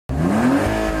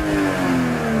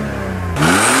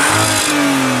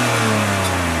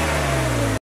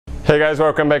Hey guys,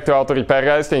 welcome back to Auto Repair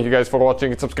guys. Thank you guys for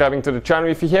watching and subscribing to the channel.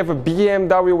 If you have a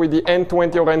BMW with the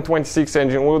N20 or N26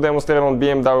 engine, we'll demonstrate on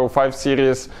BMW 5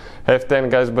 Series F10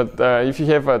 guys, but if you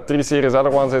have a 3 Series other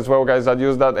ones as well guys that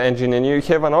use that engine and you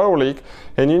have an oil leak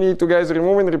and you need to guys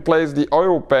remove and replace the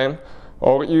oil pan,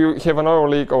 or you have an oil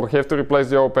leak or have to replace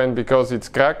the oil pan because it's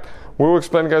cracked, we will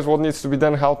explain guys what needs to be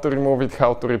done, how to remove it,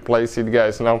 how to replace it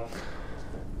guys. Now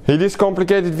it is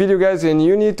complicated video guys, and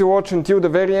you need to watch until the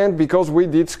very end because we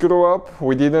did screw up.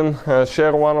 We didn't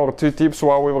share one or two tips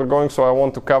while we were going, so I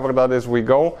want to cover that as we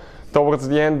go towards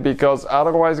the end, because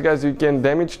otherwise guys you can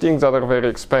damage things that are very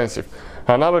expensive.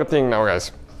 Another thing now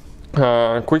guys,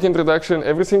 quick introduction: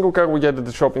 every single car we get at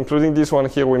the shop, including this one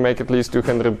here, we make at least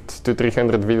 200 to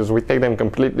 300 videos. We take them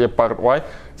completely apart. Why?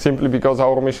 Simply because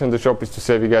our mission in the shop is to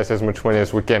save you guys as much money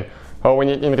as we can. All we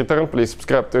need in return, please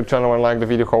subscribe to the channel and like the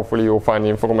video. Hopefully you'll find the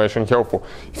information helpful.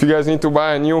 If you guys need to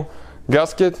buy a new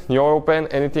gasket, new oil pan,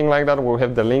 anything like that, we'll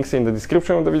have the links in the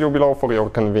description of the video below for your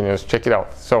convenience. Check it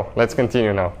out. So let's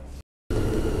continue now.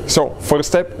 So first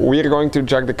step, we're going to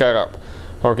jack the car up.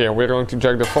 Okay, we're going to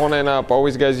jack the front end up.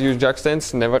 Always guys use jack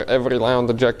stands, never ever rely on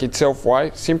the jack itself. Why?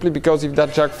 Simply because if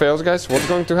that jack fails guys, what's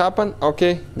going to happen?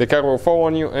 Okay, the car will fall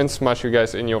on you and smash you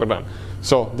guys and you're done.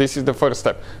 So this is the first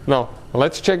step. Now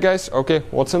let's check guys, okay,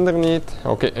 what's underneath,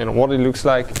 okay, and what it looks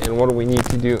like and what do we need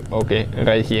to do. Okay,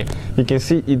 right here you can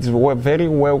see it's very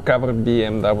well covered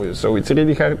BMW, so it's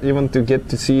really hard even to get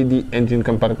to see the engine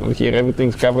compartment here.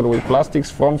 Everything's covered with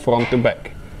plastics from front to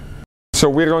back. So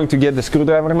we're going to get the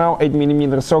screwdriver now,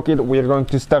 8mm socket. We're going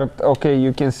to start, okay,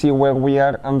 you can see where we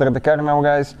are under the car now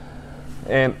guys,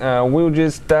 and we'll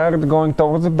just start going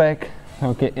towards the back,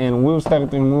 okay, and we'll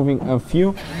start removing a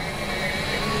few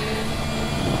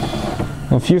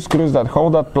screws that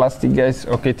hold that plastic guys,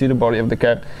 okay, to the body of the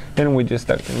car, and we just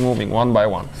start removing one by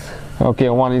one. Okay,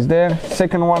 one is there,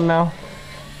 second one now.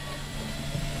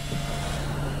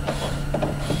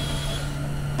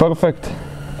 Perfect.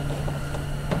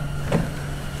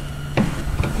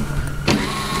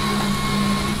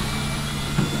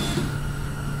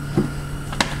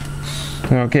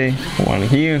 Okay, one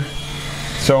here.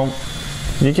 So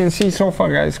you can see so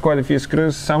far guys quite a few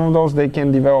screws. Some of those they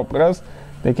can develop rust,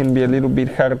 they can be a little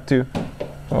bit hard to,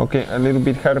 okay, a little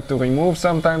bit hard to remove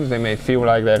sometimes. They may feel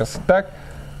like they're stuck,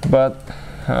 but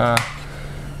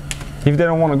if they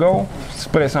don't want to go,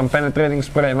 spray some penetrating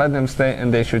spray, let them stay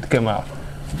and they should come out.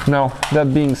 Now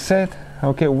that being said,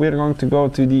 okay, we're going to go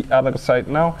to the other side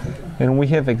now, and we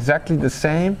have exactly the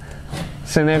same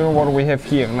scenario what we have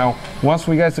here. Now once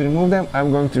we guys remove them,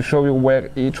 I'm going to show you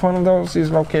where each one of those is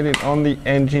located on the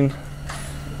engine,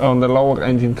 on the lower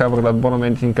engine cover, that bottom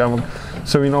engine cover,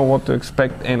 so you know what to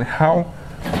expect and how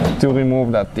to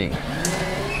remove that thing.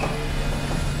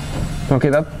 Okay,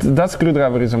 that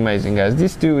screwdriver is amazing guys.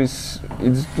 This too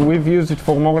we've used it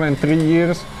for more than 3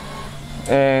 years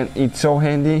and it's so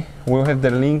handy. We'll have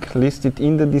the link listed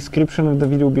in the description of the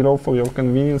video below for your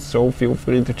convenience, so feel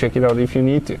free to check it out if you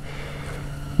need to.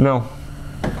 Now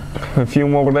a few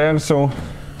more there. So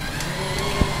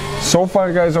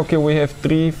far guys, okay, we have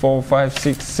 3, 4, 5,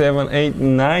 6, 7, 8,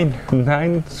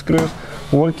 9 screws.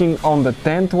 Working on the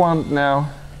 10th one now.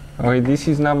 Okay, this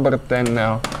is number 10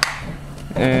 now,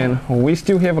 and we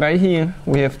still have right here,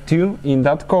 we have 2 in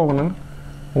that corner,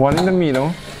 1 in the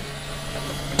middle,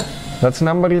 that's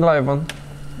number 11,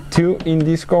 2 in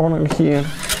this corner here,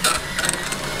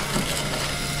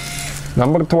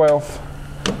 number 12.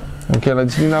 Okay,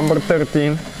 let's do number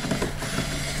 13,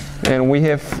 and we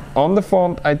have on the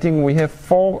front, I think we have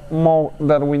 4 more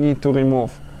that we need to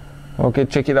remove. Okay,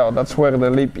 check it out, that's where the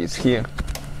lip is here.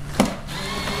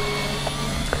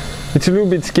 It's a little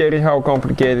bit scary how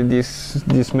complicated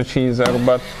these machines are,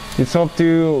 but it's not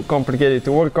too complicated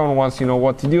to work on once you know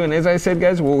what to do. And as I said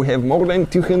guys, we'll have more than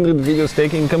 200 videos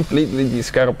taking completely this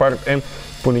car apart and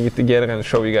putting it together and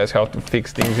show you guys how to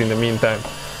fix things in the meantime.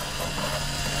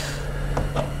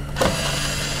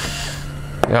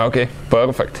 Okay,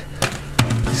 perfect.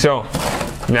 So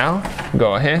now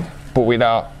go ahead, pull it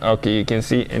out. Okay, you can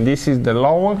see, and this is the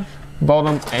lower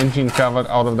bottom engine cover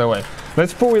out of the way.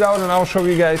 Let's pull it out and I'll show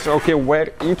you guys, okay,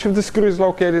 where each of the screws is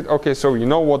located, okay, so you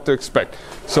know what to expect.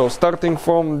 So starting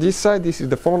from this side, this is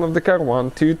the front of the car,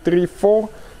 1, 2, 3, 4.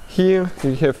 Here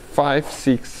you have 5,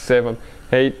 6, 7,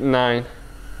 8, 9,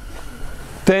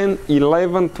 10,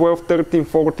 11, 12, 13,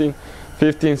 14,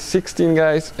 15, 16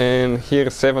 guys, and here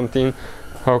 17.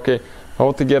 Okay,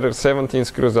 altogether 17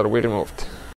 screws that we removed.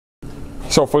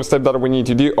 So first step that we need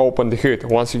to do, open the hood.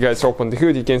 Once you guys open the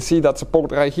hood, you can see that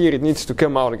support right here, it needs to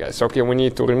come out, guys. Okay, we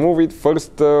need to remove it.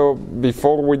 First,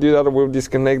 before we do that, we'll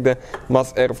disconnect the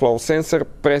mass airflow sensor,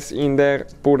 press in there,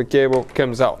 pull the cable,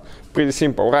 comes out. Pretty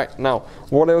simple, right? Now,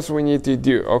 what else we need to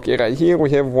do? Okay, right here we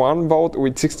have one bolt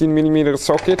with 16mm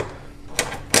socket.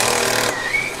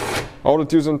 All the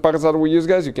tools and parts that we use,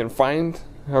 guys, you can find,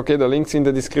 okay, the links in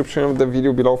the description of the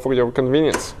video below for your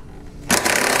convenience.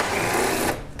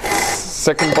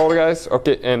 Second bolt, guys,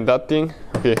 okay, and that thing,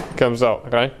 okay, comes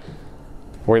out, right?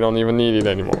 We don't even need it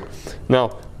anymore.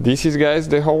 Now, this is, guys,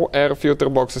 the whole air filter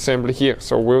box assembly here.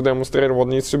 So we'll demonstrate what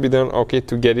needs to be done, okay,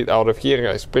 to get it out of here,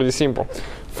 guys. Pretty simple.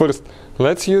 First,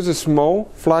 let's use a small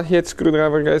flathead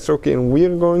screwdriver, guys, okay, and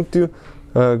we're going to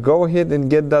go ahead and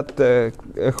get that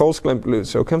hose clamp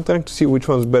loose. Okay, I'm trying to see which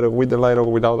one's better, with the light or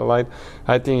without the light.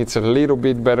 I think it's a little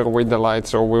bit better with the light,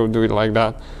 so we'll do it like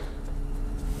that.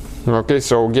 Okay,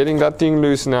 so getting that thing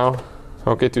loose now,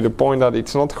 okay, to the point that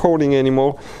it's not holding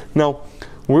anymore. Now,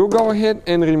 we'll go ahead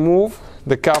and remove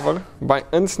the cover by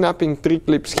unsnapping 3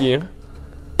 clips here.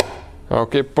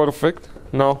 Okay, perfect.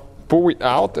 Now, pull it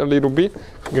out a little bit,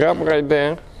 grab right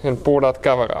there, and pull that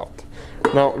cover out.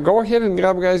 Now, go ahead and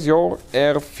grab, guys, your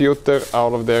air filter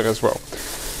out of there as well.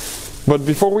 But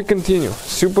before we continue,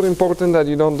 super important that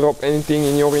you don't drop anything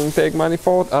in your intake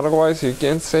manifold, otherwise you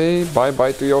can say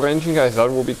bye-bye to your engine, guys. That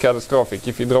will be catastrophic.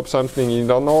 If you drop something you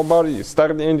don't know about it, you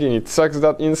start the engine, it sucks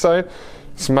that inside,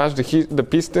 smash the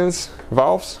pistons,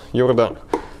 valves, you're done.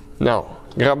 Now,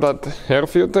 grab that air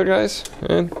filter, guys,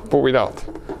 and pull it out.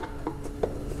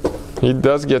 It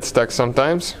does get stuck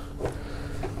sometimes.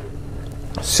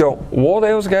 So what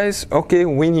else, guys? Okay,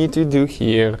 we need to do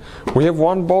here. We have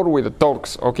one bolt with a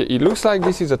Torx. Okay, it looks like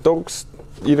this is a Torx,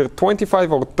 either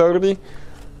 25 or 30.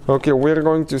 Okay, we're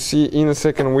going to see in a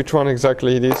second which one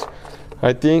exactly it is.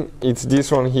 I think it's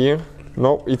this one here.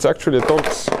 No, it's actually a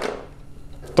Torx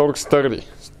 30.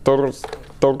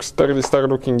 Torx 30 start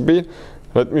looking bit.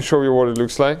 Let me show you what it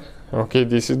looks like. Okay,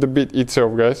 this is the bit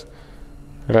itself, guys.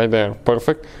 Right there,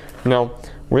 perfect. Now,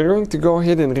 we're going to go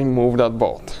ahead and remove that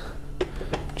bolt.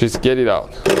 Just get it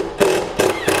out.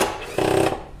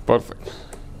 Perfect.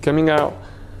 Coming out,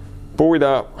 pull it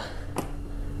up.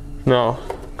 Now,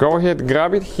 go ahead,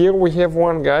 grab it. Here we have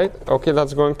one guide, okay,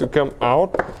 that's going to come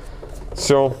out.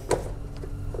 So,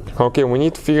 okay, we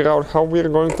need to figure out how we're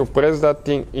going to press that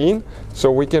thing in so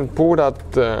we can pull that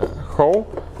whole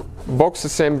box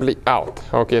assembly out.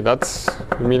 Okay, that's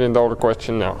the $1,000,000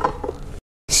 question now.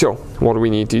 So, what we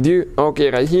need to do,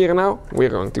 okay, right here now, we're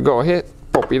going to go ahead,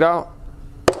 pop it out.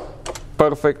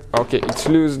 Perfect. Okay, it's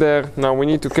loose there. Now we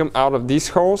need to come out of these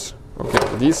holes, okay,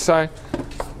 this side,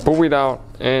 pull it out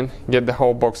and get the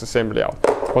whole box assembly out.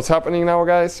 What's happening now,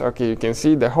 guys? Okay, you can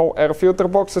see the whole air filter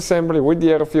box assembly with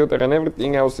the air filter and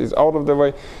everything else is out of the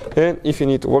way. And if you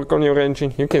need to work on your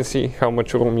engine, you can see how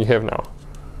much room you have now.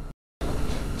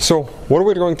 So what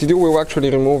we're going to do, we'll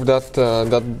actually remove that,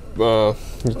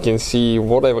 you can see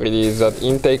whatever it is, that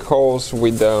intake hose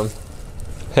with the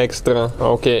extra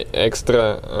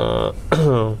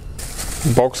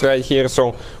box right here.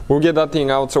 So we'll get that thing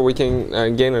out so we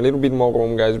can gain a little bit more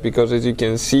room, guys, because as you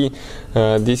can see,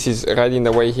 this is right in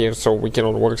the way here, so we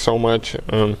cannot work so much.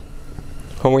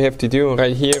 What we have to do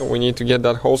right here, we need to get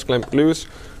that hose clamp loose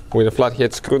with a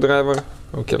flathead screwdriver.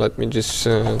 Okay, let me just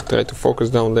try to focus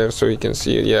down there so you can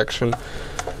see the action.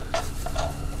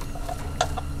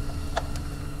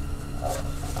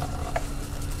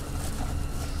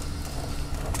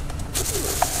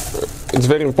 It's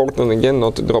very important, again,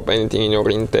 not to drop anything in your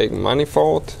intake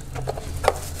manifold.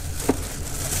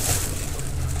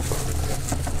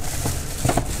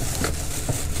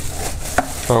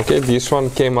 Okay, this one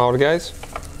came out, guys.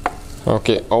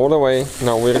 Okay, all the way.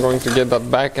 Now we're going to get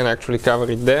that back and actually cover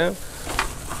it there.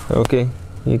 Okay,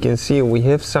 you can see we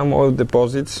have some oil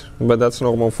deposits, but that's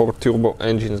normal for turbo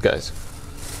engines, guys.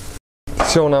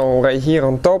 So now right here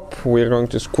on top, we're going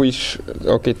to squish,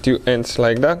 okay, 2 ends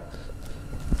like that.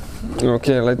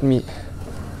 Okay, let me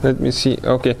see.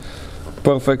 Okay,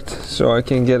 perfect. So I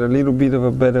can get a little bit of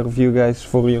a better view, guys,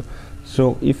 for you.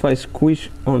 So if I squish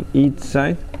on each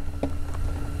side,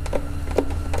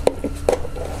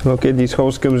 okay, this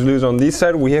hose comes loose on this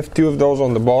side. We have 2 of those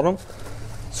on the bottom.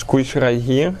 Squish right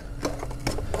here.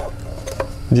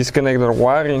 Disconnect the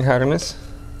wiring harness.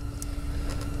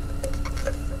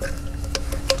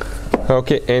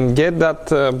 Okay, and get that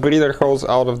breather hose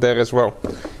out of there as well.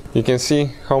 You can see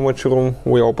how much room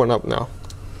we open up now.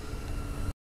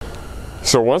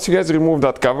 So once you guys remove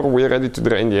that cover, we're ready to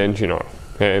drain the engine oil.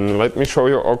 And let me show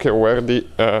you, okay, where the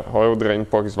oil drain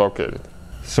plug is located.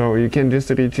 So you can just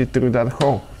reach it through that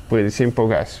hole. Pretty simple,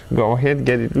 guys. Go ahead,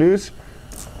 get it loose,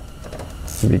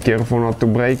 Be careful not to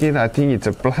break it. I think it's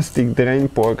a plastic drain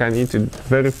plug. I need to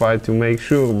verify to make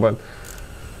sure, but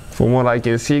from what I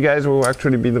can see, guys, we'll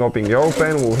actually be dropping the oil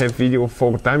pan. We'll have video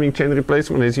for timing chain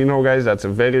replacement. As you know, guys, that's a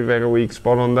very, very weak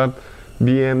spot on that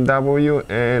BMW,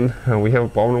 and we have a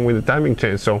problem with the timing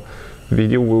chain. So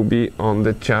video will be on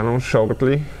the channel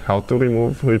shortly. How to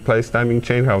remove, replace timing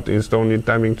chain, how to install new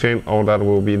timing chain, all that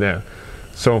will be there.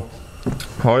 So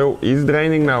oil is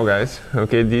draining now, guys.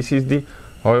 Okay, this is the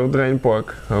oil drain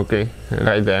plug. Okay,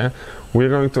 right there. We're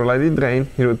going to let it drain.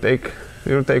 It'll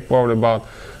take probably about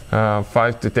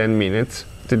 5 to 10 minutes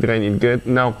to drain it good.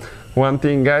 Now, one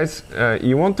thing, guys,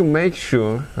 you want to make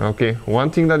sure, okay, one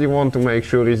thing that you want to make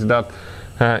sure is that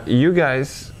you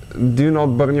guys do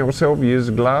not burn yourself. Use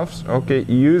gloves. Okay,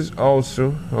 use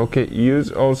also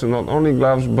not only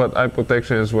gloves but eye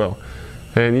protection as well.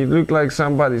 And it looked like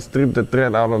somebody stripped the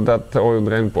thread out of that oil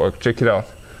drain plug. Check it out.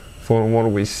 From what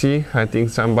we see, I think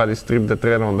somebody stripped the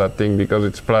thread on that thing because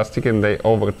it's plastic and they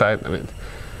over tighten it.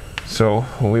 So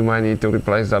we might need to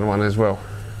replace that one as well.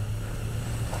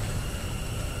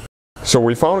 So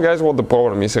we found, guys, what the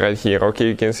problem is right here. Okay,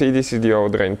 you can see this is the oil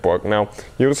drain plug. Now,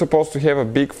 you're supposed to have a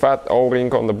big fat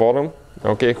O-ring on the bottom.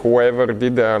 Okay, whoever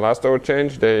did the last oil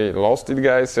change, they lost it,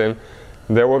 guys, and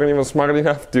they weren't even smart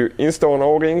enough to install an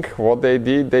O-ring. What they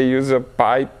did, they used a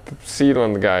pipe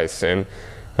sealant, guys, and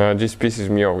just pisses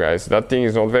me off, guys. That thing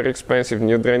is not very expensive.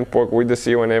 New drain plug with the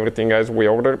seal and everything, guys. We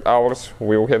ordered ours.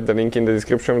 We will have the link in the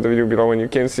description of the video below, and you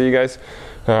can see, guys,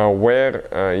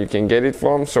 where you can get it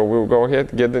from. So we'll go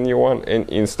ahead, get the new one, and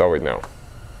install it now.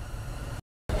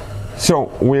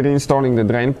 So we're installing the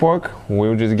drain plug.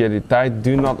 We'll just get it tight.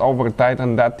 Do not over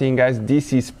tighten that thing, guys.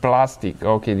 This is plastic.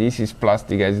 Okay, this is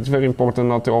plastic, guys. It's very important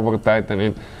not to over tighten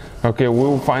it. Okay,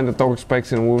 we'll find the torque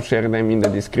specs and we'll share them in the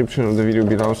description of the video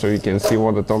below so you can see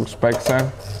what the torque specs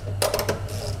are.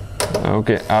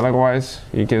 Okay, otherwise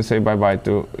you can say bye-bye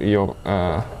to your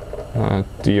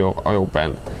oil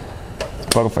pan.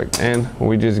 Perfect, and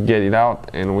we just get it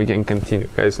out and we can continue,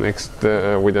 guys, next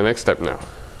with the next step now.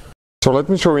 So let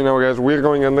me show you now, guys. We're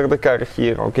going under the car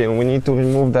here. Okay, and we need to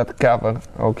remove that cover.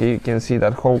 Okay, you can see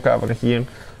that whole cover here.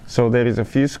 So there is a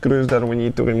few screws that we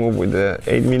need to remove with the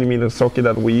 8mm socket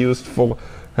that we used for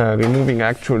removing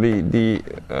actually the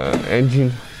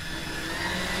engine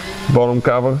bottom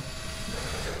cover.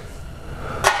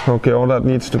 Okay, all that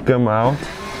needs to come out.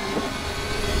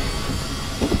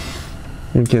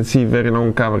 You can see very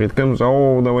long cover. It comes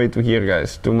all the way to here,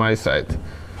 guys, to my side,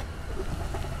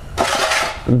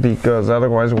 because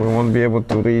otherwise we won't be able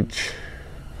to reach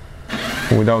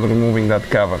without removing that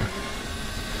cover.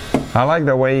 I like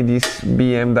the way this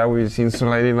BMW is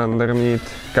insulated underneath,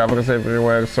 covers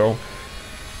everywhere, so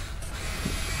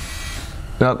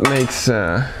that makes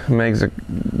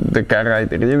the car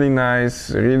ride really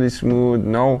nice, really smooth,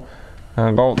 no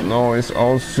road noise.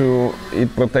 Also,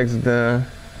 it protects the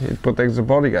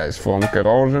body, guys, from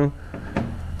corrosion,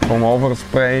 from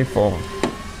overspray, for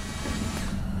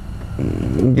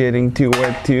getting too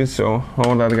wet too. So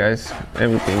all that, guys,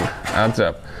 everything adds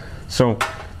up. So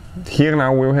here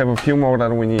now we'll have a few more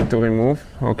that we need to remove.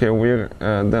 Okay, we're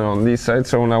done on this side,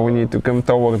 so now we need to come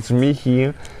towards me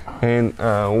here, and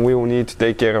we will need to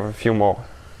take care of a few more.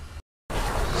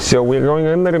 So we're going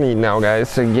underneath now,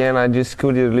 guys. Again, I just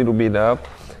scooted a little bit up,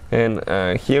 and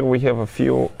here we have a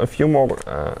few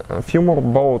more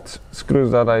bolt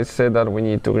screws that I said that we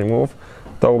need to remove.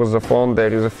 Towards the front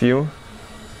there is a few.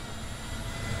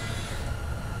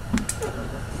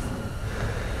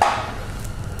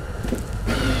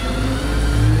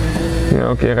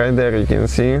 Okay, right there you can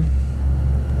see.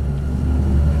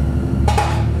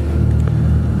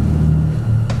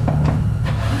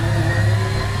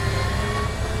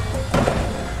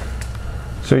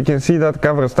 So you can see that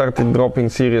cover started dropping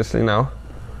seriously now.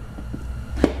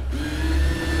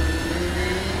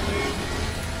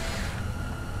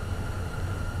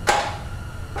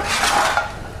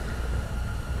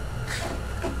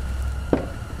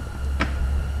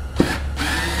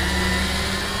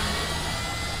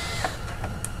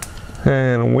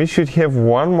 And we should have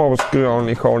one more screw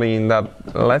only holding in that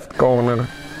left corner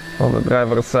on the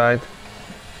driver's side,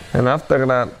 and after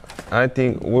that I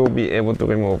think we'll be able to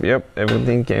remove. Yep,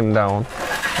 everything came down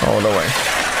all the way,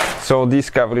 so this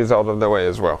cover is out of the way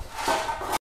as well.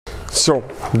 So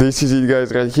this is it,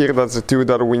 guys, right here. That's the tool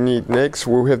that we need next.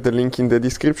 We'll have the link in the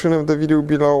description of the video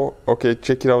below. Okay,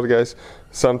 check it out, guys.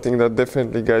 Something that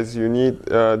definitely, guys, you need.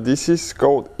 This is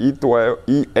called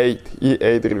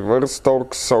E8 reverse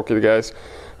torque socket, guys.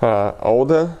 All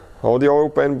the oil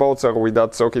pan bolts are with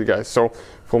that socket, guys. So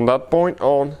from that point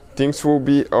on, things will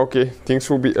be okay. Things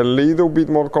will be a little bit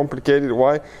more complicated.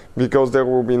 Why? Because there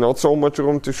will be not so much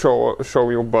room to show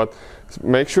you. But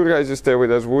make sure, guys, you stay with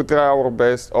us. We'll try our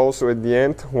best. Also, at the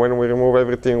end, when we remove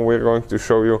everything, we're going to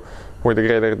show you with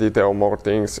greater detail more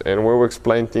things, and we'll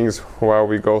explain things while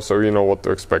we go, so you know what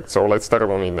to expect. So let's start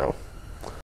on it now.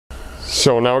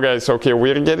 So now, guys, okay,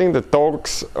 we're getting the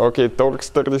Torx. Okay, Torx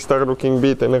 30 start looking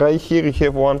bit, and right here you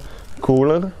have one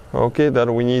cooler, okay,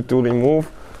 that we need to remove.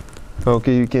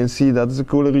 Okay, you can see that's the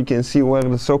cooler. You can see where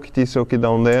the socket is, okay,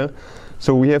 down there.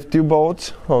 So we have two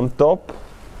bolts on top.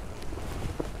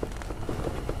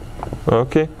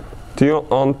 Okay, two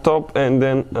on top, and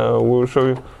then we'll show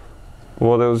you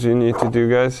what else you need to do,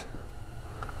 guys.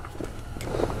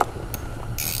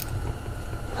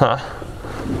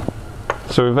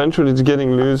 So eventually it's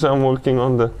getting loose. I'm working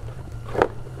on the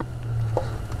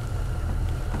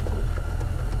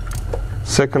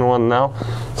second one now.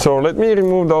 So let me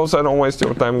remove those. I don't waste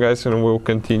your time, guys, and we'll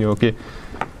continue. Okay,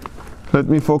 let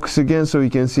me focus again so you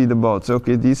can see the bolts.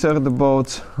 Okay, these are the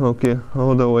bolts. Okay,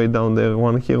 all the way down there,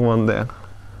 one here, one there.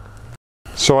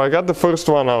 So I got the first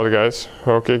one out, guys.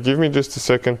 Okay, give me just a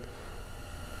second.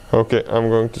 Okay, I'm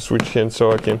going to switch hands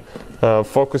so I can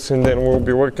focus, and then we'll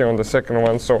be working on the second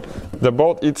one. So the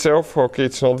bolt itself, okay,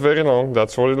 it's not very long.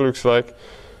 That's what it looks like,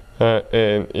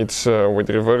 and it's with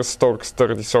reverse Torx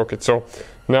 30 socket. So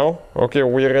now, okay,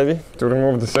 we're ready to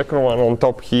remove the second one on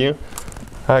top here.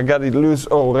 I got it loose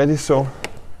already, so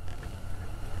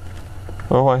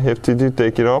all I have to do,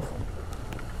 take it off.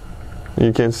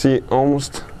 You can see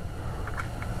almost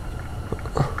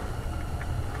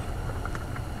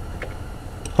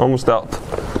out.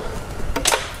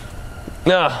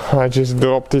 I just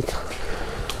dropped it.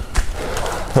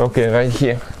 Okay, right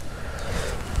here.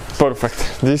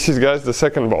 Perfect. This is, guys, the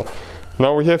second bolt.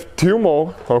 Now we have two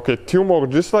more. Okay, two more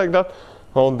just like that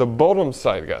on the bottom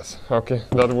side, guys. Okay,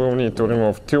 that we'll need to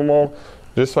remove. Two more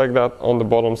just like that on the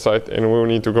bottom side, and we'll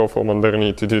need to go from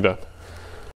underneath to do that.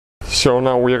 So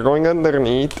now we're going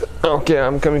underneath. Okay,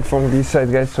 I'm coming from this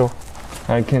side, guys, so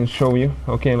I can show you.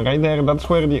 Okay, and right there, that's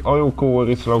where the oil cooler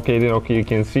is located. Okay, you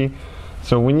can see.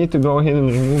 So we need to go ahead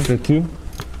and remove the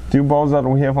two bolts that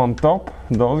we have on top.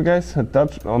 Those guys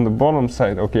attached on the bottom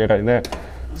side. Okay, right there.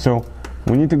 So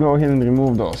we need to go ahead and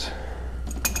remove those.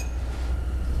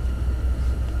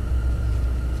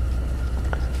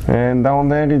 And down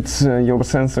there, it's your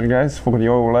sensor, guys, for the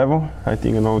oil level. I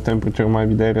think an oil temperature might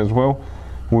be there as well.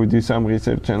 We'll do some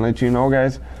research and let you know,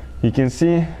 guys. You can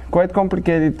see quite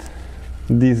complicated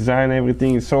design.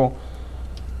 Everything is so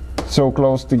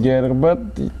close together, but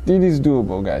it is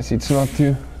doable, guys. It's not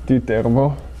too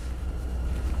terrible.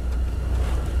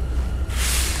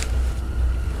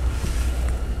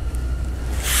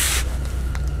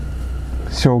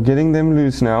 So getting them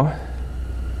loose now.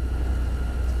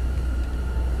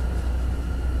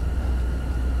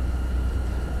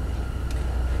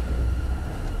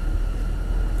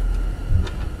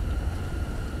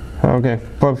 Okay,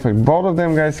 perfect. Both of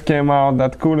them, guys, came out.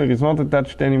 That cooler is not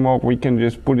attached anymore. We can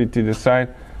just put it to the side.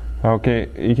 Okay,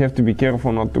 you have to be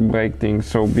careful not to break things,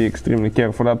 so be extremely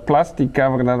careful. That plastic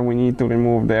cover that we need to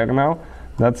remove there now,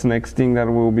 that's the next thing that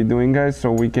we'll be doing, guys,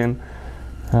 so we can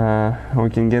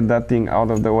get that thing out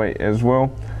of the way as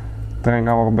well. Trying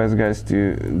our best, guys,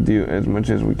 to do as much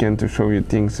as we can to show you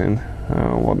things and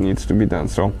what needs to be done.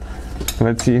 So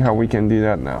let's see how we can do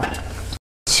that now.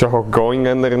 So going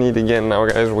underneath again now,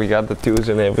 guys, we got the tools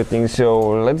and everything.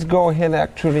 So let's go ahead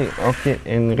actually, okay,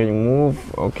 and remove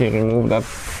that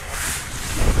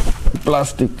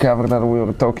plastic cover that we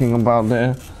were talking about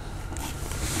there.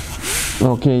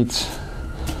 Okay, it's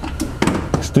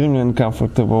extremely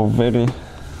uncomfortable,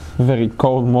 very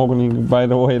cold morning, by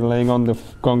the way. Laying on the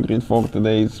concrete floor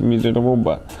today is miserable,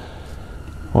 but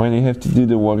when you have to do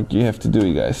the work, you have to do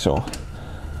it, guys. So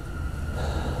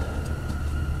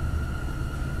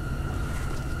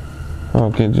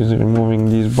okay, just removing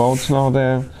these bolts now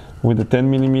there with a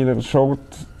 10mm short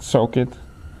socket,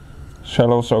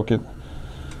 shallow socket.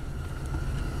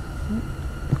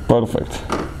 Perfect.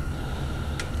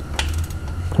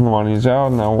 One is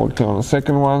out. Now working on the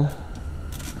second one.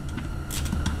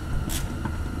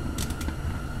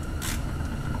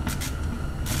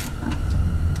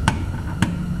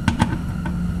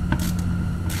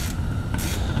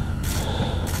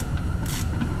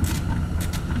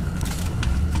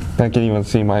 I can even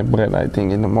see my bread, I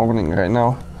think, in the morning right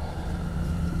now.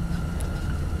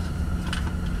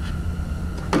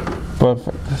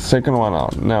 Perfect. Second one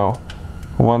out. Now,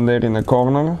 one there in the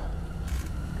corner.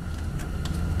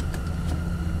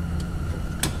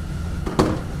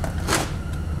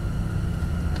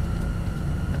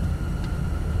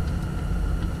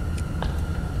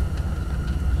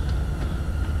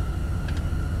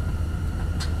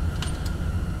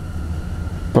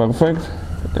 Perfect.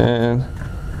 And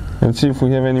let's see if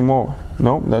we have any more.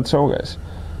 Nope, that's all, guys.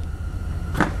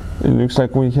 It looks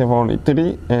like we have only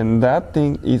 3, and that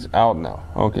thing is out now.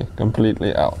 Okay,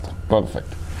 completely out. Perfect.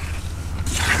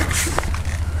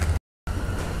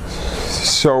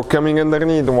 So coming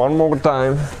underneath one more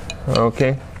time.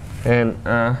 Okay, and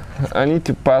I need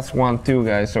to pass one too,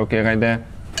 guys. Okay, right there.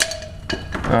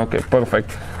 Okay,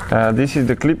 perfect. This is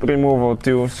the clip removal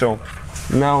too. So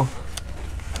now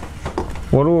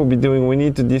what we'll be doing, we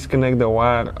need to disconnect the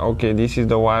wire. Okay, this is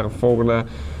the wire for the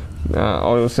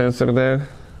oil sensor there.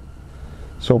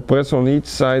 So press on each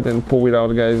side and pull it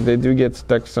out, guys. They do get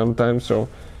stuck sometimes, so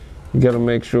you gotta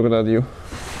make sure that you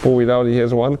pull it out. It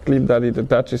has one clip that it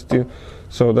attaches to,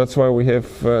 so that's why we have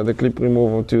the clip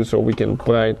removal too, so we can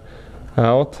pry it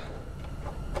out.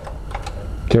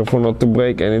 Careful not to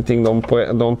break anything. Don't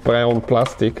pry on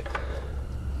plastic,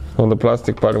 on the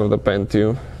plastic part of the pan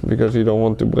too, because you don't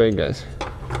want to break, guys.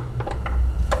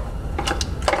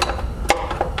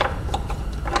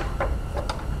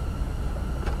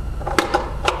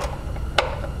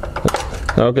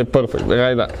 Okay, perfect,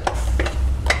 right there.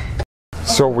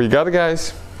 So we got,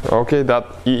 guys, okay, that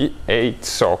E8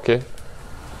 socket.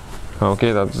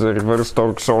 Okay, that's the reverse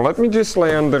torque. So let me just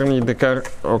lay underneath the car.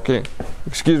 Okay,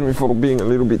 excuse me for being a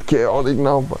little bit chaotic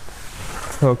now, but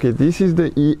okay, this is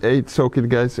the E8 socket,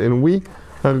 guys, and we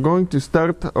are going to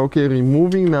start, okay,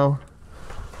 removing now,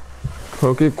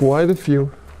 okay, quite a few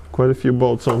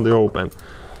bolts on the open.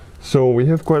 So we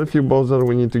have quite a few bolts that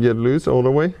we need to get loose all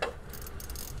the way.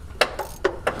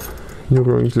 You're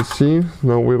going to see,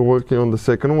 now we're working on the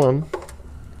second one.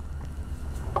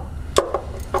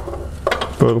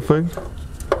 Perfect.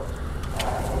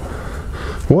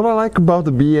 What I like about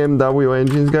the BMW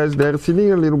engines, guys, they're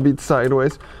sitting a little bit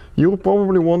sideways. You're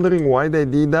probably wondering why they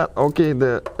did that. Okay,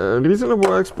 the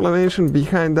reasonable explanation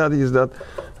behind that is that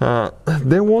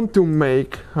they want to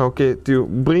make, okay, to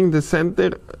bring the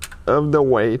center of the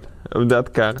weight of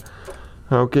that car,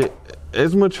 okay,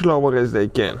 as much lower as they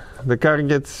can. The car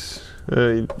gets,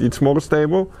 it's more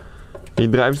stable,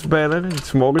 it drives better,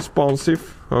 it's more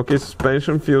responsive, okay,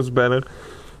 suspension feels better.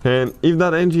 And if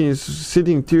that engine is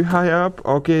sitting too high up,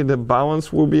 okay, the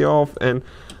balance will be off, and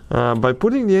by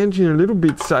putting the engine a little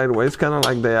bit sideways, kind of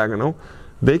like diagonal,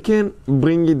 they can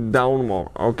bring it down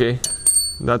more, okay.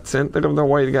 That center of the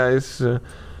weight, guys,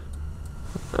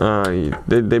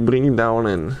 they bring it down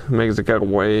and makes the car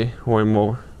way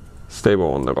more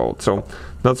stable on the road. So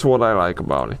that's what I like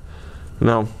about it.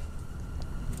 Now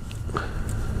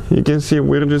you can see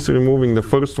we're just removing the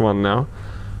first one now.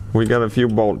 We got a few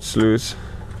bolts loose.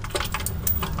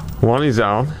 One is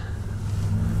out.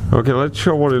 Okay, let's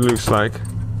show what it looks like.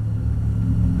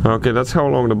 Okay, that's how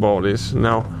long the bolt is.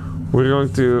 Now we're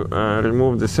going to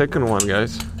remove the second one,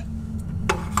 guys.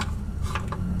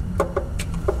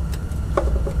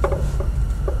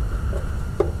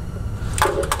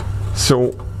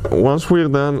 So once we're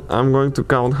done, I'm going to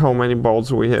count how many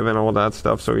bolts we have and all that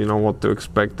stuff, so you know what to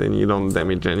expect and you don't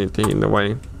damage anything in the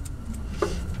way.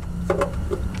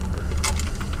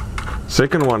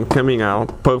 Second one coming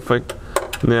out, perfect.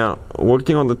 Now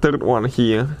working on the third one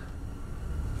here.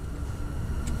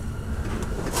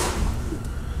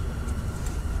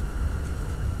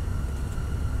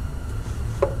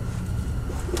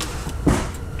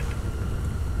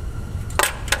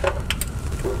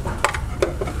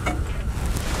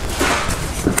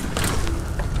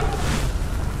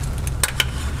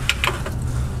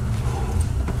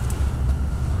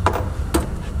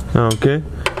 Okay,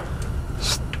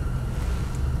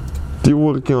 still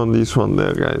working on this one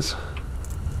there, guys.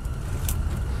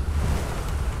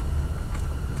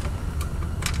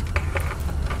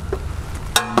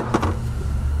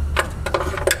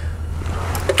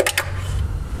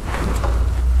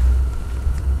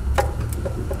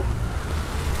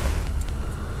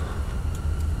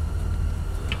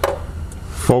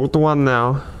 Fourth one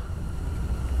now.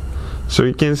 So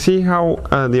you can see how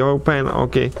the oil pan,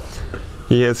 okay,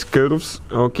 he has curves,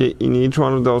 okay, in each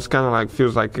one of those, kind of like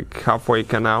feels like a halfway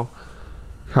canal,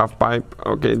 half pipe.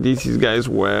 Okay, this is, guys,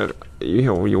 where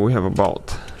you have a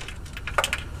bolt.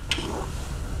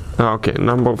 Okay,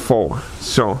 number 4.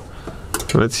 So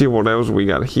let's see what else we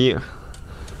got here.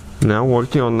 Now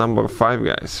working on number 5,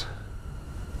 guys.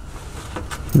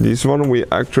 This one we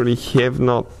actually have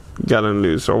not gotten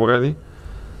loose already.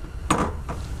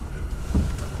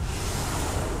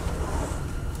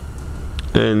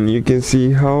 And you can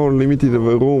see how limited of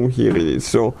a room here it is.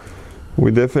 So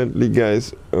we definitely,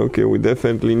 guys, okay, we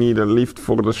definitely need a lift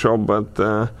for the shop,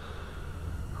 but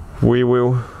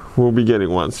we'll be getting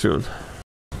one soon.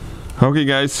 Okay,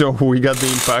 guys, so we got the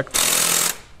impact.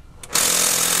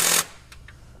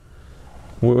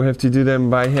 we'll have to do them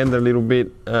by hand a little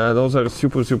bit. Those are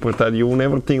super tight. You will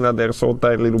never think that they're so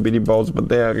tight, little bitty bolts, but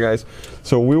they are, guys.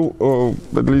 So we'll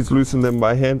at least loosen them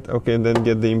by hand, okay, and then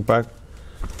get the impact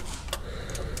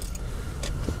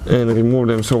and remove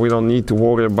them, so we don't need to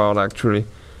worry about actually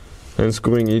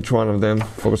unscrewing each one of them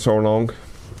for so long.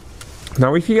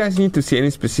 Now, if you guys need to see any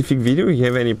specific video, you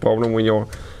have any problem with your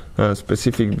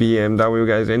specific BMW,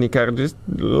 guys, any car, just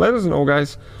let us know,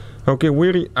 guys. Okay,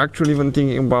 we're actually even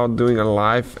thinking about doing a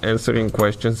live answering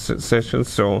questions session,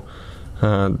 so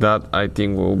that I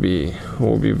think will be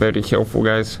very helpful,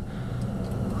 guys.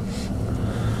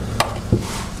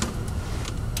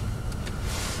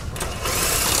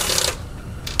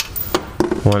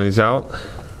 One is out.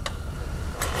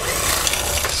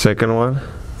 Second one.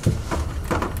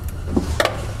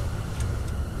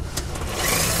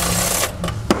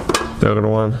 Third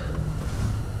one.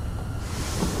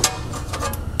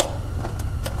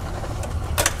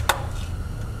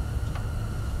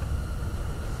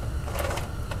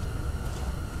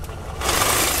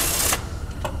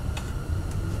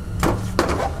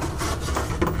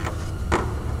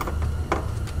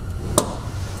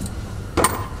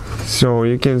 So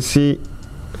you can see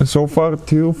so far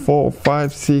 2, 4,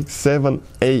 5, 6, 7,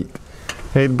 8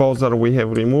 bolts that we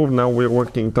have removed. Now we're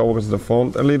working towards the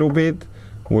front a little bit.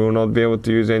 We will not be able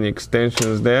to use any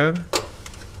extensions there.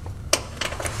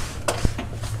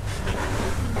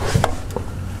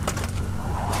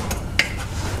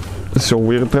 So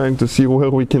we're trying to see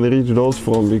where we can reach those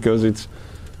from, because it's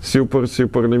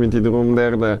super limited room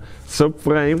there. The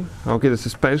subframe, okay, the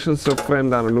suspension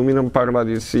subframe, the aluminum part that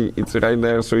you see, it's right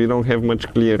there, so you don't have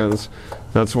much clearance.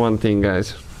 That's one thing,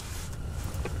 guys.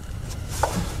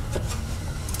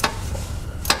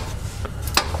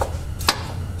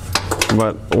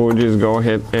 But we'll just go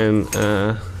ahead and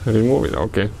remove it,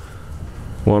 okay,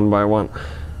 one by one.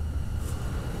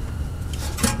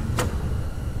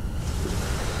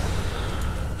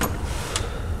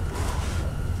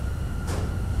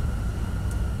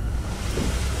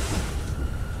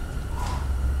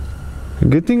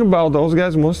 Good thing about those,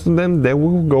 guys, most of them, they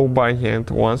will go by hand.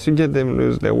 Once you get them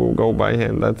loose, they will go by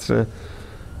hand. That's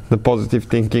the positive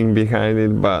thinking behind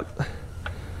it. But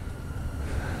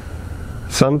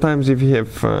sometimes if you have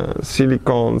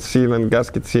silicone sealant,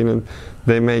 gasket sealant,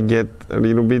 they may get a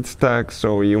little bit stuck,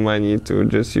 so you might need to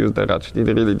just use the ratchet.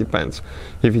 It really depends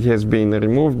if it has been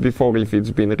removed before, if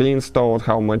it's been reinstalled,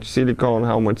 how much silicone,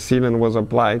 how much sealant was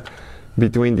applied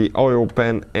between the oil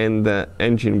pan and the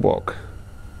engine block.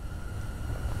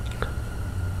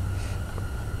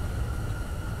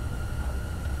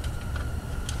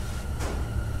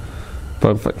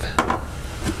 Perfect.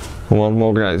 One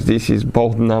more, guys. This is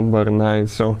bolt number 9,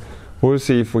 so we'll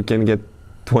see if we can get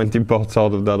 20 bolts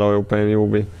out of that oil pan. It will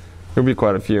be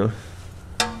quite a few,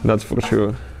 that's for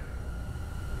sure.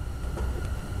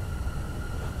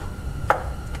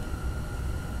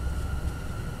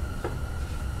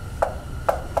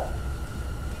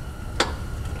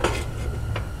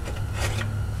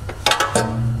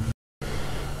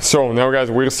 So now, guys,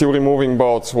 we're still removing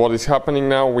bolts. What is happening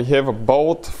now, we have a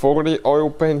bolt for the oil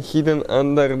pan hidden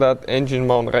under that engine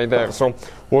mount right there. So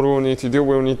what we'll need to do,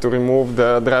 we'll need to remove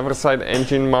the driver's side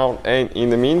engine mount, and in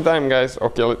the meantime, guys,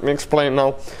 okay, let me explain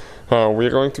now. We're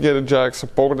going to get a jack,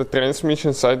 support the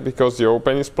transmission side, because the oil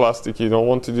pan is plastic. You don't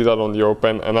want to do that on the oil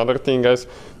pan. Another thing, guys,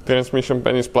 transmission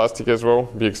pan is plastic as well.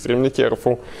 Be extremely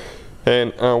careful.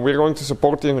 And we're going to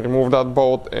support it and remove that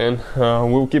bolt, and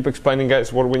we'll keep explaining,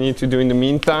 guys, what we need to do in the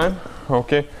meantime,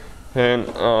 okay? And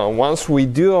once we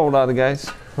do all that, guys,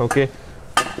 okay,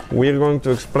 we're going to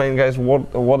explain, guys,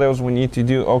 what else we need to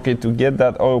do, okay, to get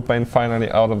that oil pan finally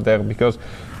out of there, because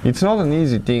it's not an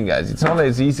easy thing, guys. It's not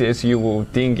as easy as you will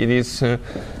think it is.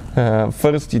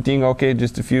 First you think, okay,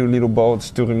 just a few little bolts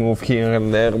to remove here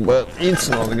and there, but it's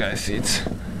not, guys. It's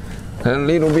a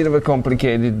little bit of a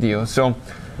complicated deal. So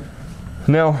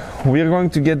now we're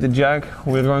going to get the jack,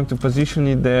 we're going to position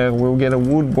it there, we'll get a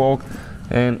wood block,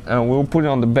 and we'll put it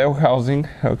on the bell housing,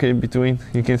 okay, between,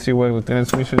 you can see where the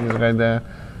transmission is right there.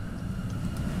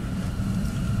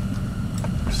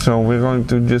 So we're going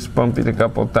to just pump it a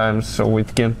couple of times so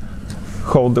it can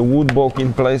hold the wood block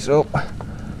in place. Oh,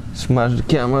 smash the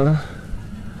camera.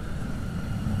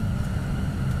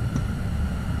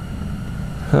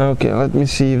 Okay, let me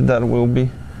see if that will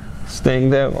be staying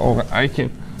there, or I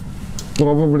can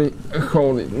probably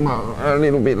hold it a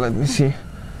little bit. Let me see.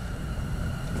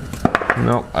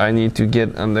 No, I need to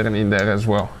get underneath there as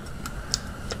well.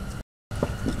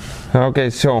 Okay,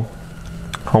 so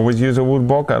always use a wood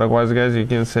block, otherwise, guys, you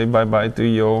can say bye-bye to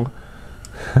your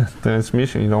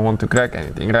transmission, you don't want to crack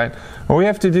anything, right? All we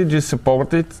have to do is just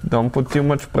support it, don't put too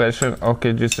much pressure,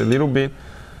 okay, just a little bit,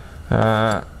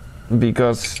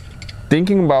 because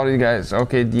thinking about it, guys,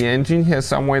 okay, the engine has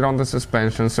some weight on the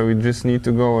suspension, so we just need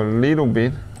to go a little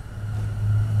bit.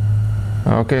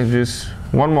 Okay, just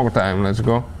one more time, let's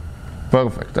go.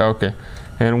 Perfect, okay.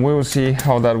 And we'll see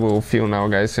how that will feel now,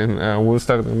 guys, and we'll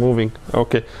start removing.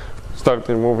 Okay, start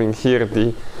removing here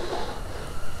the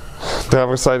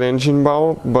driver side engine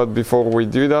bowl. But before we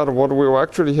do that, what we'll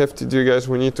actually have to do, guys,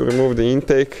 we need to remove the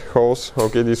intake hose.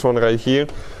 Okay, this one right here.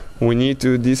 We need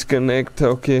to disconnect.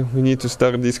 Okay, we need to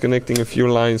start disconnecting a few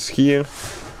lines here.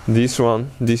 This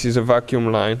one, this is a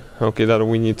vacuum line. Okay, that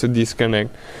we need to disconnect.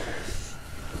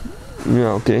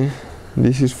 Yeah, okay,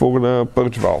 this is for the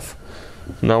purge valve.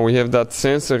 Now we have that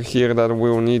sensor here that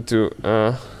we'll need to,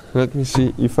 let me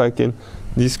see if I can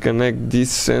disconnect this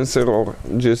sensor or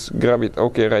just grab it,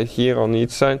 okay, right here on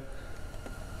each side.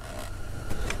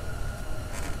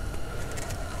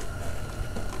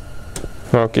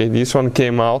 Okay, this one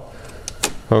came out.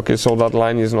 Okay, so that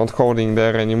line is not holding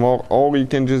there anymore, or you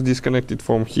can just disconnect it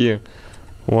from here.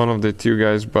 One of the two,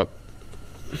 guys, but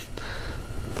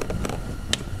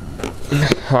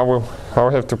I'll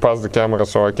have to pass the camera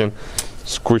so I can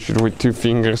squish it with 2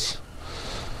 fingers.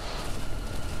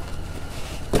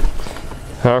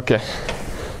 Okay,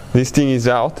 this thing is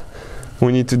out.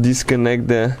 We need to disconnect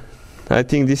the, I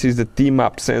think this is the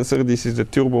T-map sensor, this is the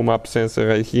turbo map sensor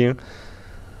right here.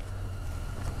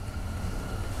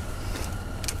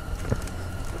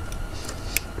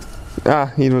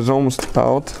 Ah, it was almost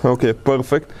out. Okay,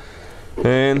 perfect.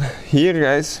 And here,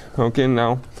 guys, okay,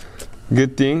 now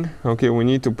good thing, okay, we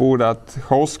need to pull that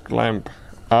hose clamp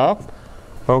up,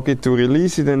 okay, to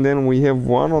release it, and then we have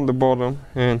one on the bottom,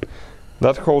 and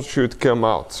that hose should come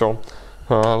out. So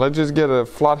let's just get a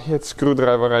flathead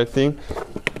screwdriver, I think,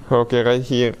 okay, right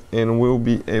here, and we'll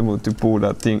be able to pull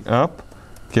that thing up.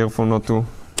 Careful not to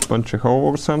punch a hole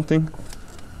or something.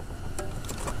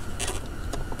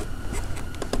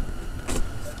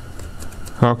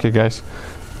 Okay, guys,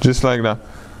 just like that.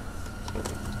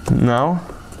 Now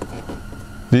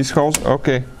this hose,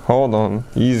 okay, hold on,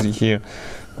 easy here,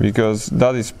 because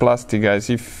that is plastic, guys.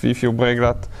 If you break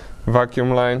that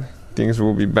vacuum line, things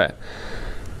will be bad.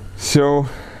 So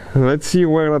let's see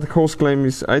where that hose clamp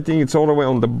is. I think it's all the way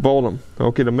on the bottom.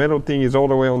 Okay, the metal thing is all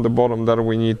the way on the bottom that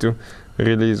we need to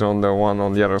release on the one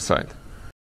on the other side.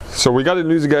 So we got it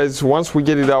loose, guys. Once we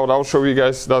get it out, I'll show you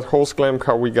guys that hose clamp,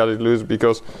 how we got it loose,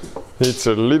 because it's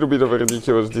a little bit of a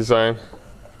ridiculous design.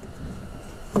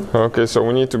 Okay, so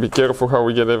we need to be careful how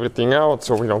we get everything out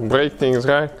so we don't break things,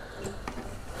 right?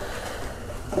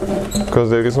 Because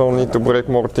there is no need to break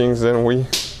more things than we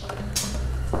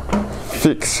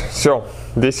fix. So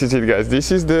this is it, guys.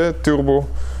 This is the turbo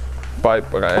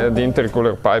pipe, right? The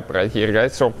intercooler pipe right here,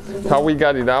 guys. So how we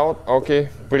got it out, okay,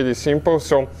 pretty simple.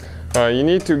 So you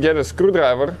need to get a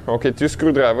screwdriver, okay, 2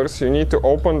 screwdrivers. You need to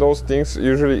open those things.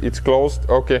 Usually it's closed.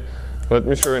 Okay, let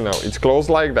me show you now. It's closed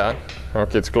like that.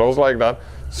 Okay, it's closed like that.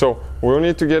 So we'll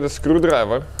need to get a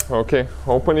screwdriver, okay,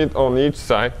 open it on each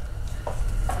side.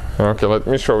 Okay, let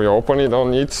me show you, open it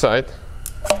on each side.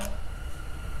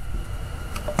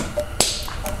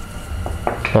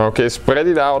 Okay, spread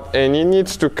it out, and it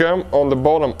needs to come on the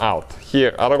bottom out,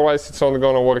 here, otherwise it's not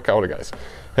gonna work out, guys.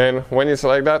 And when it's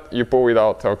like that, you pull it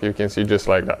out, okay, you can see just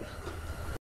like that.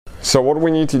 So what we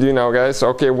need to do now, guys,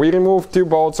 okay, we removed 2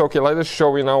 bolts. Okay, let us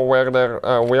show you now where they're,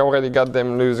 we already got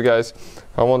them loose, guys.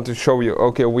 I want to show you,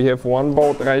 okay, we have 1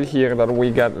 bolt right here that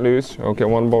we got loose, okay,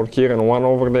 1 bolt here and 1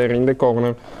 over there in the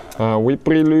corner. We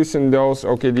pre-loosened those,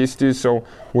 okay, these 2, so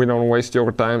we don't waste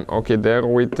your time. Okay, there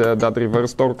with that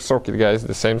reverse torque socket, guys,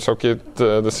 the same socket,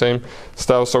 the same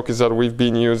style sockets that we've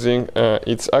been using.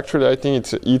 It's actually, I think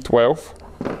it's an E12.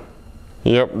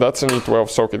 Yep, that's an E12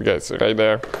 socket, guys, right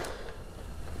there.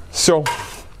 So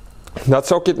that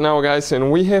socket now, guys, and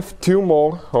we have 2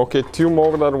 more, okay, 2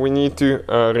 more that we need to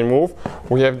remove.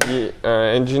 We have the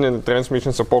engine and the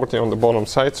transmission supporting on the bottom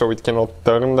side, so it cannot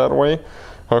turn that way.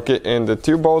 Okay, and the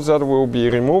 2 bolts that we'll be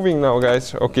removing now,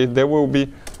 guys, okay, they will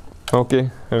be, okay,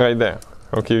 right there.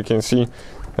 Okay, you can see,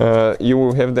 you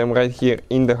will have them right here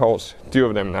in the hose, 2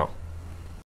 of them now.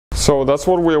 So that's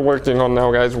what we're working on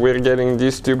now, guys. We're getting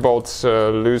these 2 bolts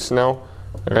loose now,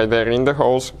 right there in the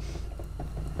hose.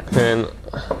 And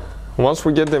once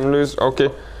we get them loose, okay,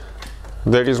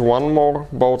 there is 1 more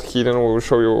bolt hidden. We will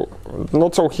show you,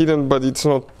 not so hidden, but it's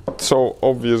not so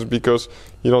obvious because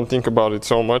you don't think about it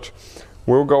so much.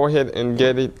 We'll go ahead and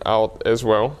get it out as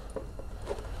well.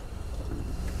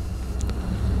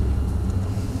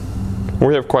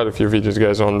 We have quite a few videos,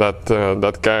 guys, on that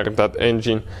that car, that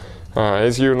engine,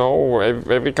 As you know,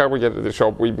 every car we get at the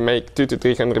shop, we make 200 to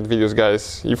 300 videos,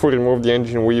 guys. If we remove the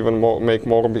engine, we even make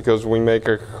more, because we make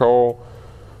a whole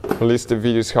list of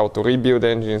videos how to rebuild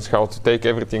engines, how to take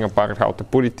everything apart, how to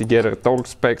put it together, torque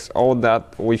specs, all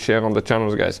that we share on the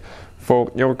channels, guys,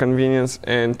 for your convenience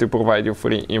and to provide you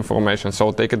free information.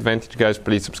 So take advantage, guys.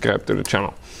 Please subscribe to the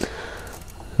channel.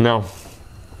 Now,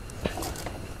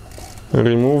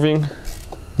 removing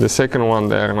the second one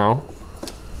there now.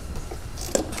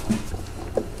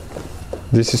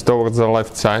 This is towards the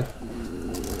left side.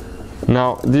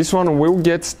 Now this one will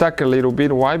get stuck a little bit.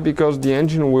 Why? Because the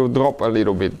engine will drop a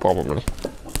little bit probably.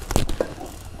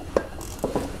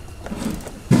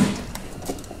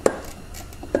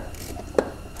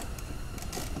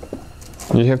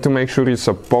 You have to make sure you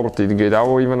support it good. I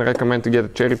will even recommend to get a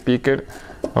cherry picker,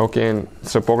 okay, and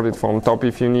support it from top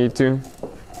if you need to.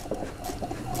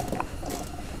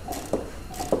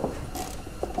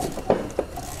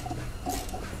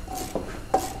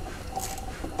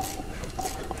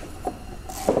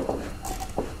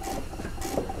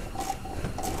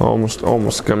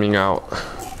 Almost coming out.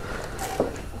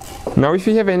 Now if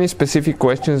you have any specific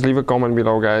questions, leave a comment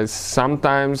below, guys.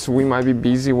 Sometimes we might be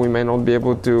busy, we may not be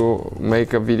able to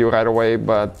make a video right away,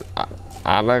 but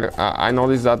I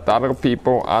noticed that other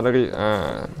people,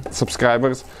 other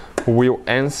subscribers will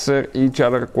answer each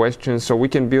other questions, so we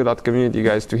can build that community,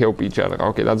 guys, to help each other.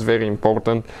 Okay, that's very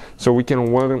important, so we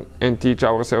can learn and teach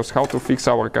ourselves how to fix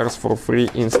our cars for free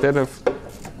instead of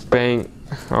paying,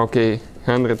 okay,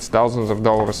 hundreds, thousands of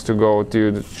dollars to go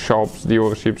to the shops,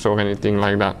 dealerships, or anything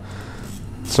like that.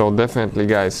 So definitely,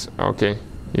 guys, okay,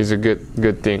 is a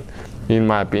good thing in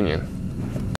my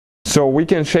opinion. So we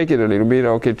can shake it a little bit.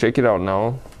 Okay, check it out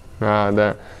now.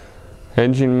 The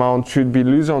engine mount should be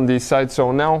loose on this side.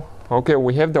 So now, okay,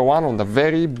 we have the one on the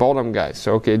very bottom, guys.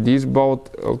 Okay, this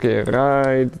bolt, okay,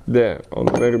 right there on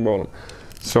the very bottom.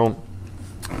 So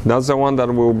that's the one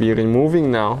that we'll be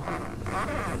removing now.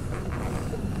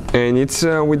 And it's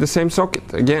with the same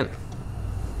socket again,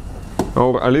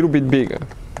 or a little bit bigger,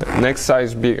 next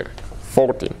size bigger,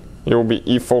 14. It will be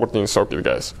E14 socket,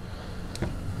 guys,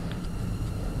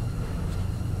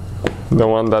 the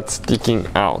one that's sticking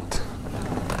out.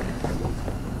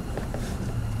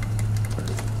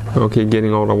 Okay,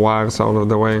 getting all the wires out of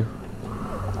the way.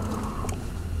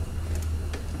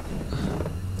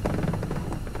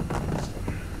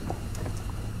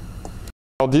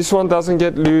 This one doesn't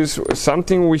get loose.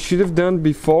 Something we should have done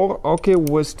before, okay,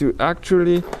 was to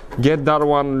actually get that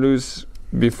one loose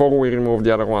before we remove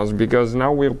the other ones, because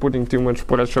now we're putting too much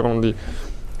pressure on the,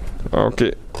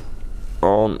 okay,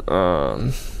 on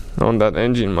that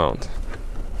engine mount.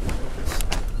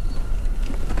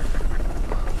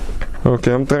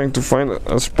 Okay, I'm trying to find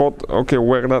a spot, okay,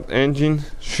 where that engine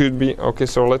should be. Okay,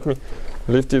 so let me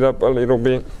lift it up a little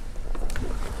bit.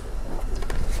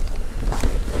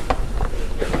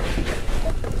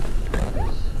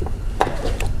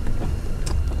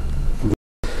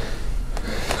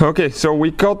 Okay, so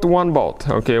we cut one bolt.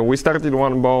 Okay, we started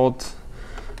one bolt,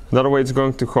 that way it's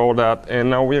going to hold that, and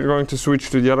now we're going to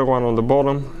switch to the other one on the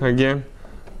bottom again.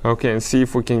 Okay, and see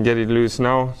if we can get it loose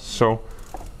now. So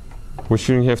we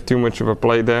shouldn't have too much of a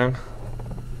play there.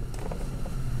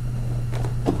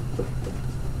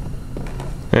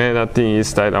 And that thing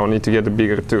is tight. I'll need to get the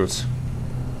bigger tools.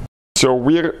 So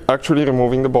we're actually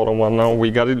removing the bottom one now.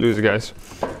 We got it loose, guys.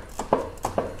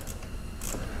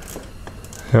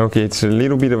 Okay, it's a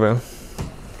little bit of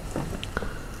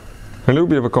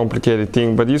a complicated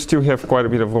thing, but you still have quite a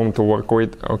bit of room to work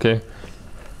with. Okay.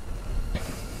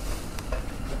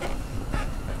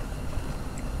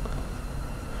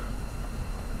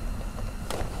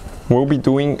 We'll be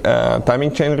doing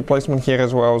timing chain replacement here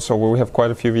as well, so we'll have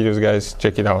quite a few videos, guys.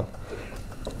 Check it out.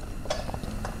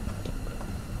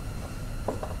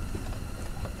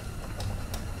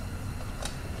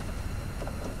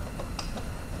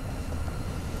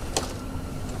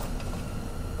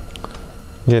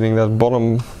 Getting that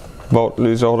bottom bolt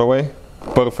loose all the way.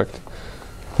 Perfect.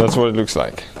 That's what it looks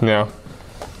like. Now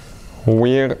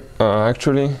we're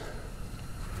actually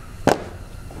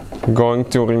going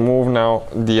to remove now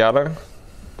the other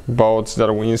bolts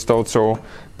that we installed, so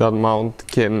that mount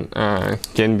can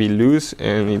be loose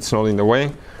and it's not in the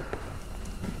way.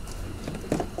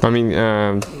 I mean,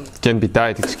 can be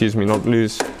tight, excuse me, not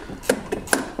loose.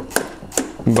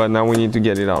 But now we need to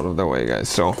get it out of the way, guys.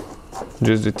 So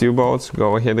just the two bolts,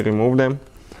 go ahead and remove them.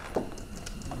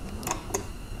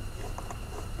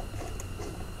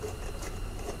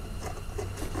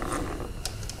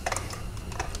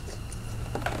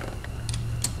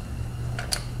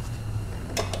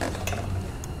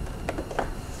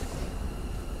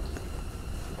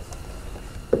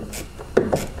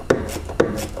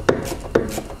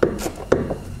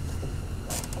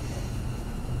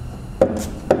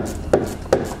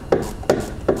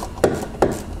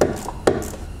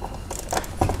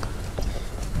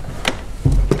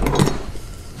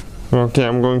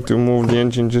 going to move the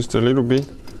engine just a little bit.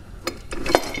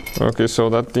 Okay, so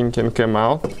that thing can come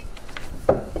out.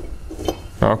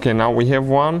 Okay, now we have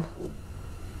one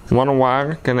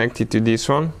wire connected to this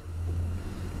one.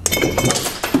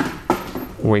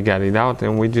 We got it out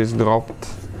and we just dropped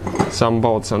some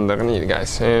bolts underneath,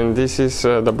 guys. And this is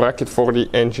the bracket for the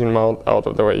engine mount out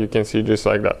of the way. You can see just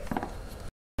like that.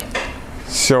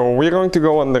 So we're going to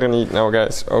go underneath now,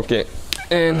 guys. Okay,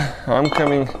 and I'm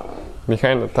coming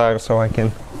behind the tire so I can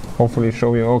hopefully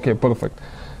show you. Okay, perfect.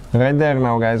 Right there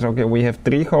now, guys. Okay, we have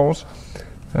 3 holes.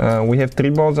 We have 3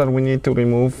 bolts that we need to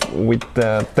remove with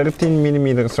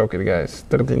 13mm socket, guys.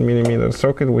 13mm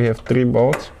socket. We have 3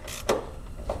 bolts.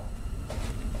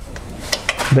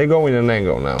 They go in an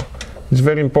angle now. It's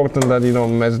very important that you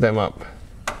don't mess them up.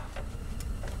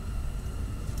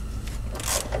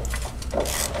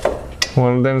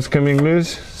 One of them is coming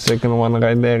loose. Second one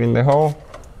right there in the hole.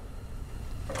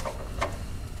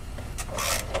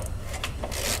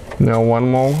 Now one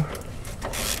more.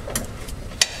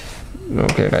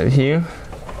 Okay, right here.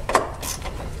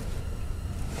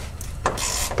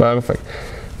 Perfect.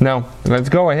 Now let's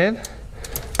go ahead,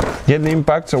 get the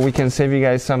impact so we can save you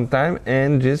guys some time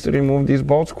and just remove these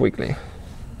bolts quickly.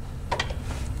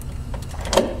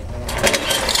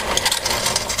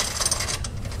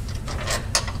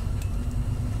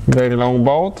 Very long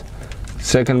bolt.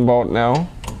 Second bolt now.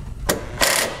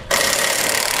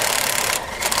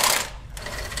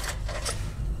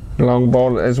 Long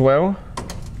bolt as well.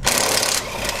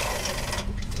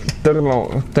 Third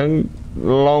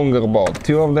longer bolt.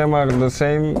 2 of them are the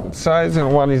same size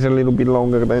and one is a little bit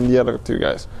longer than the other 2,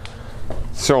 guys.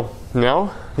 So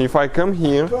now if I come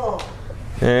here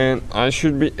and I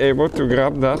should be able to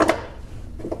grab that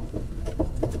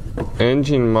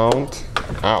engine mount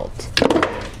out.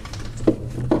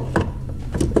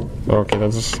 Okay,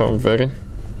 that's some very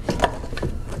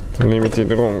limited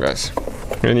room, guys,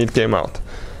 and it came out.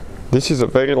 This is a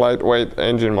very lightweight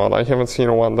engine mount. I haven't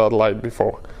seen one that light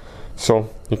before. So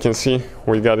you can see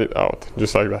we got it out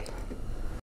just like that.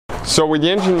 So with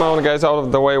the engine mount, guys, out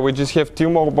of the way, we just have 2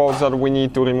 more bolts that we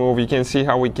need to remove. You can see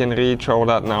how we can reach all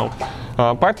that now.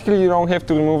 Practically you don't have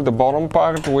to remove the bottom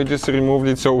part. We just removed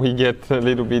it so we get a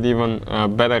little bit even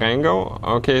better angle.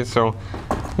 Okay, so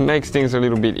makes things a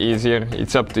little bit easier.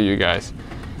 It's up to you guys.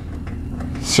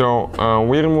 So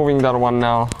we're removing that one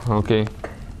now. Okay,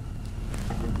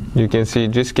 you can see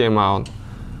it just came out.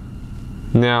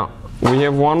 Now we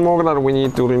have one more that we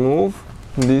need to remove.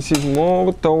 This is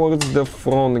more towards the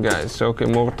front, guys. Okay,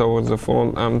 more towards the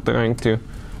front. I'm trying to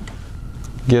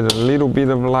get a little bit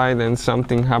of light and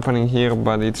something happening here,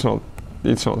 but it's not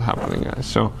happening, guys.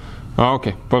 So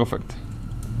okay, perfect.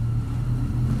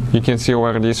 You can see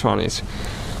where this one is.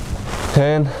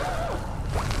 And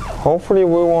hopefully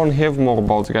we won't have more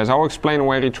bolts, guys. I'll explain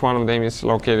where each one of them is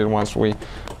located once we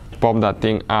pop that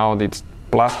thing out. It's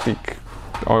plastic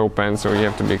oil pan, so you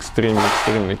have to be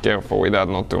extremely careful with that,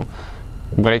 not to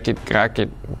break it, crack it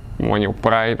when you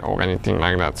pry it or anything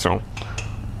like that. So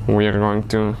we are going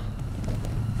to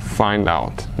find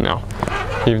out now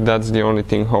if that's the only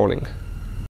thing holding.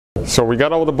 So we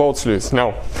got all the bolts loose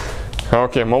now.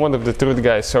 Okay, moment of the truth,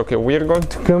 guys. Okay, we're going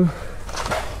to come,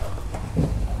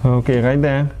 okay, right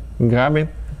there, grab it.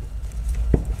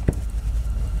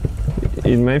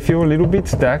 It may feel a little bit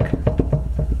stuck.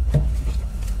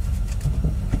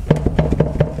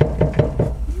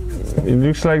 It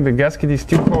looks like the gasket is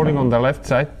still holding on the left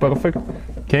side. Perfect.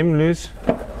 Came loose.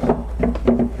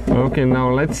 Okay,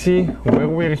 now let's see where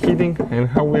we're hitting and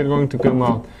how we're going to come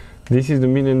out. This is the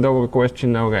 $1,000,000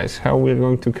 question now, guys. How we're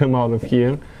going to come out of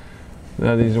here.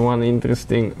 That is one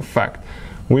interesting fact.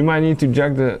 We might need to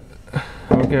jack the,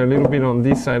 okay, a little bit on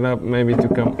this side up, maybe to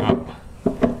come up.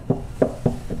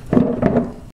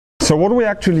 So what we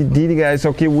actually did, guys,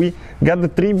 okay, we got the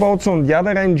 3 bolts on the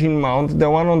other engine mount, the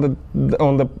one on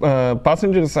the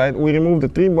passenger side. We removed the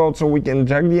 3 bolts so we can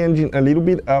jack the engine a little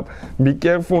bit up. Be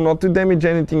careful not to damage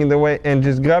anything in the way, and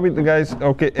just grab it, guys,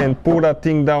 okay, and pull that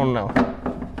thing down now.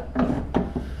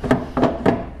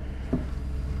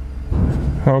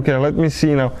 Okay, let me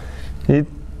see now.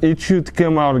 It should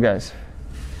come out, guys.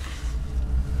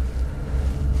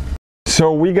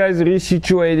 So we guys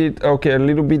resituated, okay, a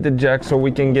little bit the jack so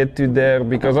we can get to there,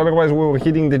 because otherwise we were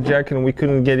hitting the jack and we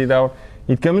couldn't get it out.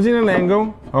 It comes in an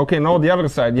angle. Okay, no, the other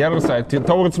side,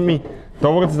 towards me,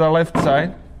 towards the left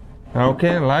side.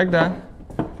 Okay, like that.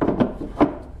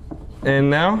 And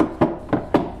now,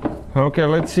 okay,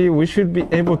 let's see, we should be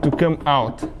able to come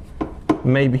out.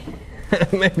 Maybe.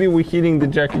 Maybe we're hitting the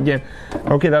jack again.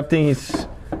 Okay, that thing is,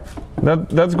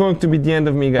 that's going to be the end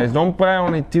of me, guys. Don't pry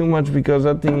on it too much because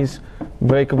that thing is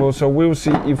breakable, so we'll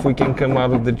see if we can come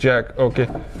out of the jack. Okay,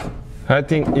 I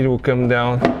think it will come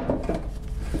down.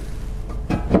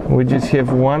 We just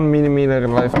have 1 millimeter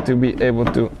left to be able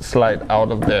to slide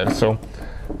out of there, so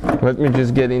let me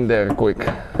just get in there quick.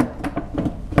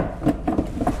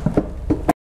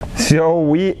 So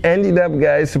we ended up,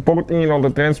 guys, supporting it on the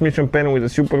transmission panel with a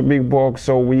super big box,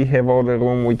 so we have all the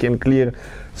room we can clear,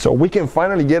 so we can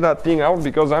finally get that thing out,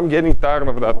 because I'm getting tired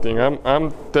of that thing.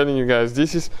 I'm telling you guys,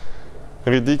 this is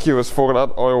ridiculous for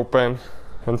that oil pan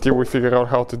until we figure out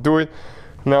how to do it.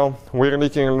 Now we're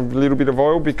leaking a little bit of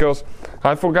oil because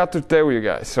I forgot to tell you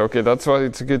guys. Okay, that's why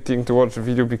it's a good thing to watch the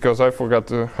video, because I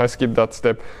skipped that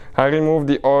step. I removed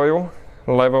the oil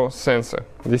level sensor.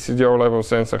 This is the oil level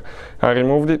sensor. I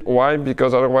removed it. Why?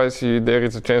 Because otherwise there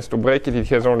is a chance to break it. It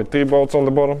has only 3 bolts on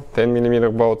the bottom, 10 millimeter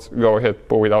bolts. Go ahead,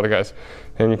 pull it out, guys.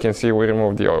 And you can see we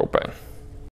removed the oil pan.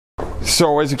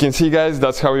 So as you can see, guys,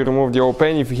 that's how you remove the oil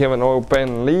pan. If you have an oil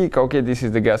pan leak, okay, this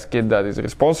is the gasket that is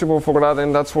responsible for that,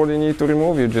 and that's what you need to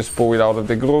remove. You just pull it out of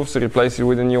the grooves, replace it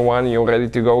with a new one, you're ready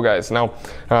to go, guys. Now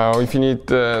if you need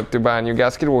to buy a new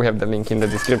gasket, we'll have the link in the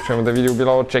description of the video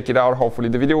below. Check it out. Hopefully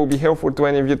the video will be helpful to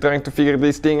any of you trying to figure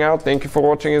this thing out. Thank you for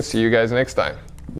watching, and see you guys next time.